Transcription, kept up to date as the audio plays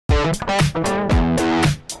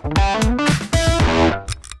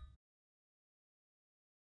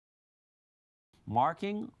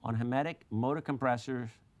Marking on Hermetic motor compressor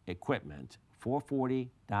equipment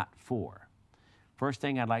 440.4. First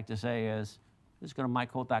thing I'd like to say is, just go to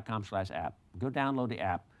mikeholt.com/app. Go download the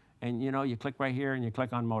app, and you click right here and you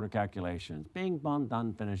click on motor calculations. Bing, bong,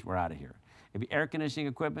 done, finished, we're out of here. If you air conditioning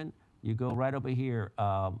equipment, you go right over here,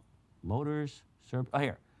 motors,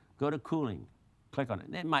 here, go to cooling, click on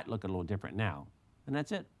it. It might look a little different now, and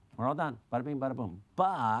that's it. We're all done, bada bing, bada boom.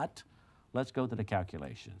 But let's go to the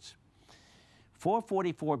calculations.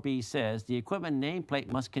 444B says the equipment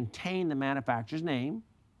nameplate must contain the manufacturer's name,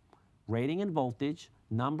 rating and voltage,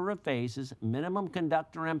 number of phases, minimum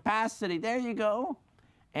conductor ampacity, there you go,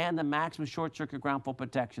 and the maximum short circuit ground fault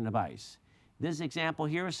protection device. This example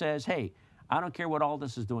here says, hey, I don't care what all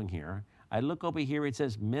this is doing here. I look over here, it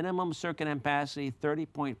says minimum circuit ampacity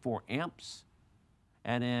 30.4 amps.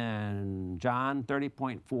 And then John,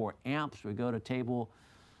 30.4 amps. We go to table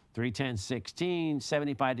 31016,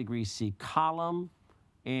 75 degrees C column,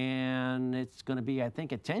 and it's going to be, I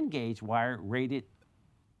think, a 10-gauge wire rated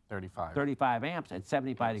 35 amps at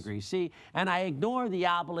 75 degrees C. And I ignore the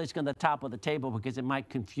obelisk on the top of the table because it might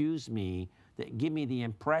confuse me, give me the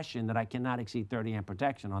impression that I cannot exceed 30 amp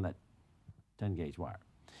protection on that 10-gauge wire.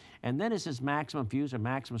 And then it says maximum fuse or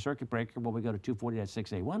maximum circuit breaker. Well, we go to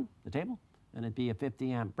 240.6A1, the table, and it'd be a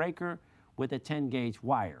 50 amp breaker with a 10-gauge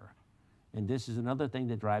wire. And this is another thing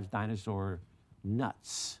that drives dinosaur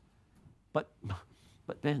nuts. But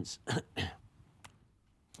Vince.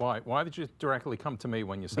 Why did you directly come to me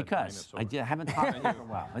when you said because dinosaur? I haven't talked to you for a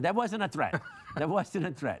while. That wasn't a threat. That wasn't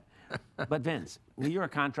a threat. But Vince, you're a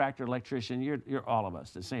contractor, electrician, you're all of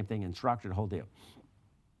us. The same thing, instructor, the whole deal.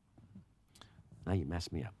 Now you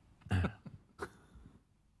messed me up. Darn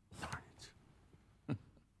it.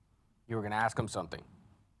 You were going to ask him something.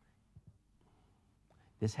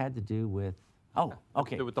 This had to do with, oh,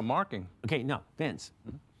 okay. To do with the marking. Okay, no, Vince,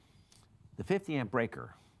 the 50 amp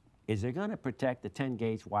breaker, is it going to protect the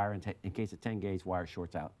 10-gauge wire in case the 10-gauge wire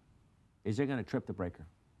shorts out? Is it going to trip the breaker?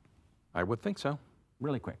 I would think so.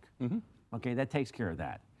 Really quick. Mm-hmm. Okay, that takes care of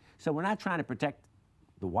that. So we're not trying to protect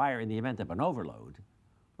the wire in the event of an overload,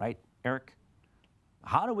 right, Eric?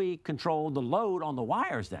 How do we control the load on the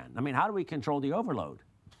wires then? I mean, how do we control the overload?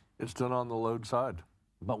 It's done on the load side.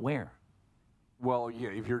 But where? Well, yeah,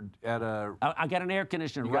 if you're at a... I got an air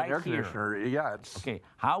conditioner right here. Air conditioner, yeah. It's, okay,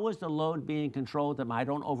 how is the load being controlled that I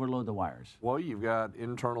don't overload the wires? Well, you've got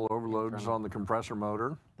internal overloads on the compressor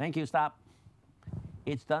motor. Thank you, stop.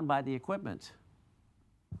 It's done by the equipment.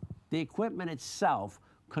 The equipment itself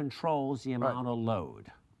controls the amount of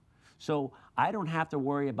load. So I don't have to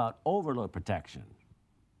worry about overload protection.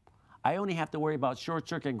 I only have to worry about short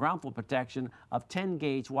circuit and ground fault protection of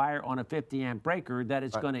 10-gauge wire on a 50 amp breaker that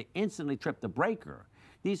is going to instantly trip the breaker.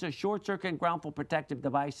 These are short circuit and ground fault protective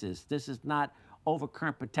devices. This is not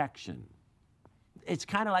overcurrent protection. It's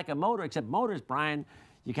kind of like a motor, except motors, Brian,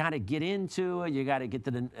 you got to get into it. You got to get to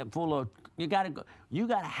the full load. You got to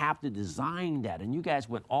have to design that. And you guys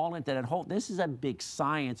went all into that whole. This is a big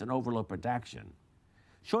science in overload protection.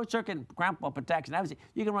 Short circuit ground fault protection. Obviously,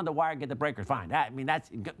 you can run the wire, get the breaker, fine. I mean,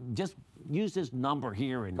 that's just use this number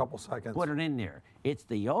here and couple seconds. Put it in there. It's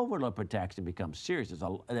the overload protection becomes serious.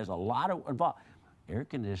 There's a lot of involved. Air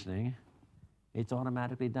conditioning, it's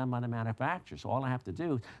automatically done by the manufacturer. So all I have to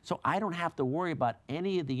do, so I don't have to worry about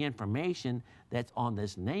any of the information that's on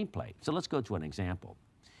this nameplate. So let's go to an example.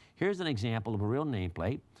 Here's an example of a real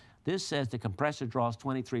nameplate. This says the compressor draws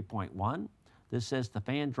 23.1. This says the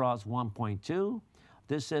fan draws 1.2.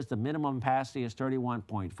 This says the minimum capacity is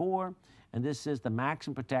 31.4, and this says the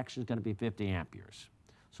maximum protection is going to be 50 amperes.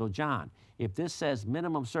 So John, if this says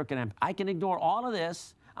minimum circuit amp, I can ignore all of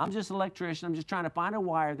this. I'm just an electrician. I'm just trying to find a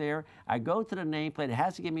wire there. I go to the nameplate. It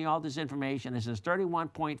has to give me all this information. It says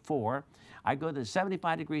 31.4. I go to the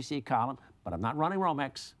 75 degree C column, but I'm not running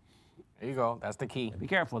Romex. There you go. That's the key. Be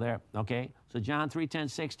careful there, okay? So John,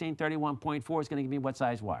 31016, 31.4 is going to give me what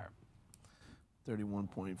size wire?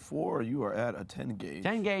 31.4, you are at a 10 gauge.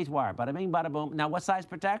 10 gauge wire, bada bing, bada boom. Now, what size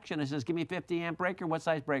protection? It says, give me 50 amp breaker. What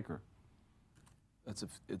size breaker? It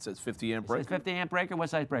says 50 amp breaker. It says 50 amp breaker. What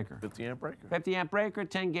size breaker? 50 amp breaker. 50 amp breaker,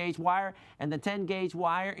 10 gauge wire. And the 10 gauge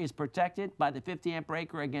wire is protected by the 50 amp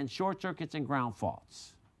breaker against short circuits and ground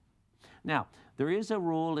faults. Now, there is a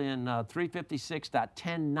rule in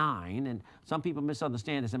 356.10.9, and some people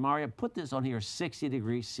misunderstand this. And Mario, put this on here, 60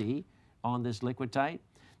 degrees C on this liquid tight.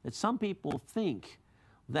 That some people think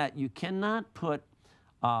that you cannot put,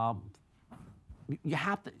 you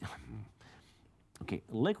have to, okay,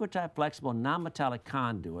 liquid type flexible non-metallic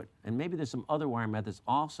conduit, and maybe there's some other wiring methods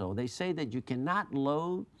also. They say that you cannot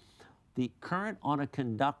load the current on a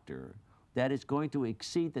conductor that is going to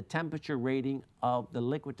exceed the temperature rating of the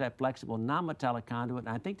liquid type flexible non-metallic conduit,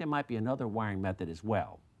 and I think there might be another wiring method as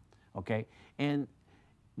well, okay? And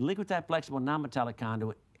liquid type flexible non-metallic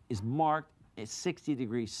conduit is marked at 60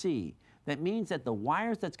 degrees C. That means that the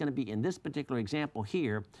wires that's going to be in this particular example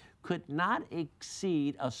here could not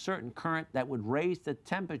exceed a certain current that would raise the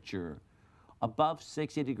temperature above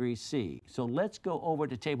 60 degrees C. So let's go over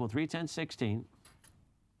to table 31016,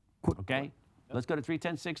 okay? Let's go to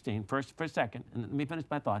 31016 first for a second, and let me finish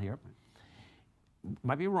my thought here.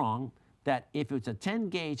 Might be wrong, that if it's a 10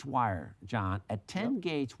 gauge wire, John, a 10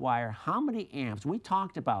 gauge wire, how many amps? We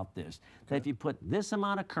talked about this, that if you put this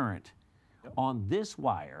amount of current on this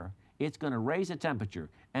wire, it's going to raise the temperature.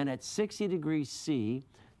 And at 60 degrees C,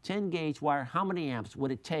 10 gauge wire, how many amps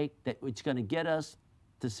would it take that it's going to get us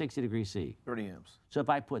to 60 degrees C? 30 amps. So if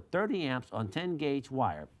I put 30 amps on 10 gauge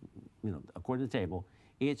wire, according to the table,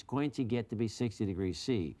 it's going to get to be 60 degrees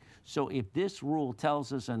C. So if this rule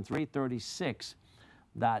tells us on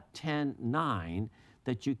 336.10.9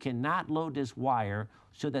 that you cannot load this wire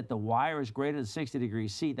so that the wire is greater than 60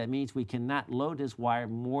 degrees C, that means we cannot load this wire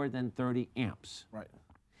more than 30 amps. Right.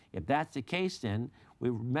 If that's the case, then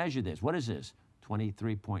we measure this. What is this?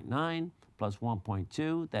 23.9 plus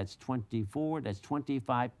 1.2, that's 24, that's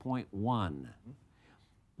 25.1.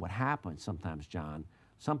 What happens sometimes, John,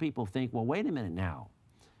 some people think, well, wait a minute now.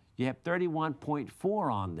 You have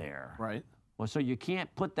 31.4 on there. Right. Well, so you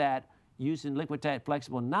can't put that using liquid type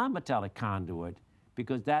flexible non-metallic conduit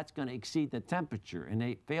because that's going to exceed the temperature. And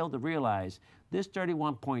they fail to realize this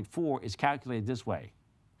 31.4 is calculated this way.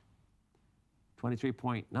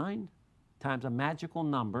 23.9 times a magical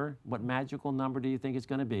number. What magical number do you think it's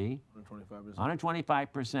going to be? 125%.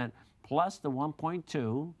 125% plus the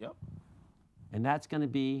 1.2. Yep. And that's going to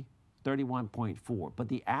be 31.4. But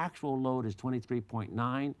the actual load is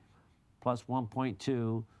 23.9 plus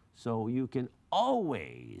 1.2. So you can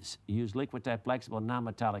always use liquid type flexible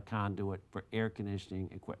non-metallic conduit for air conditioning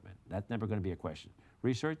equipment. That's never going to be a question.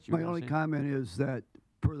 Research? My only comment is that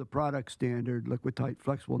per the product standard, liquid tight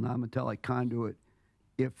flexible non-metallic conduit,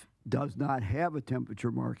 if does not have a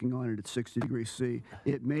temperature marking on it at 60 degrees C,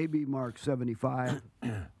 it may be marked 75.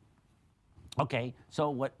 Okay,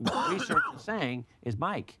 so what research is saying is,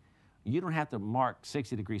 Mike, you don't have to mark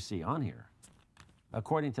 60 degrees C on here,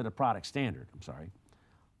 according to the product standard, I'm sorry,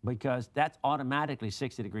 because that's automatically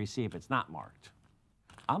 60 degrees C if it's not marked.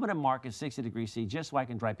 I'm going to mark it 60 degrees C just so I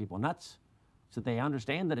can drive people nuts, so they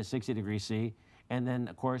understand that it's 60 degrees C, and then,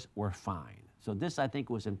 of course, we're fine. So this, I think,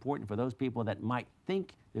 was important for those people that might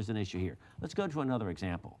think there's an issue here. Let's go to another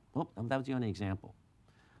example. Oh, that was the only example.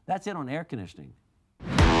 That's it on air conditioning.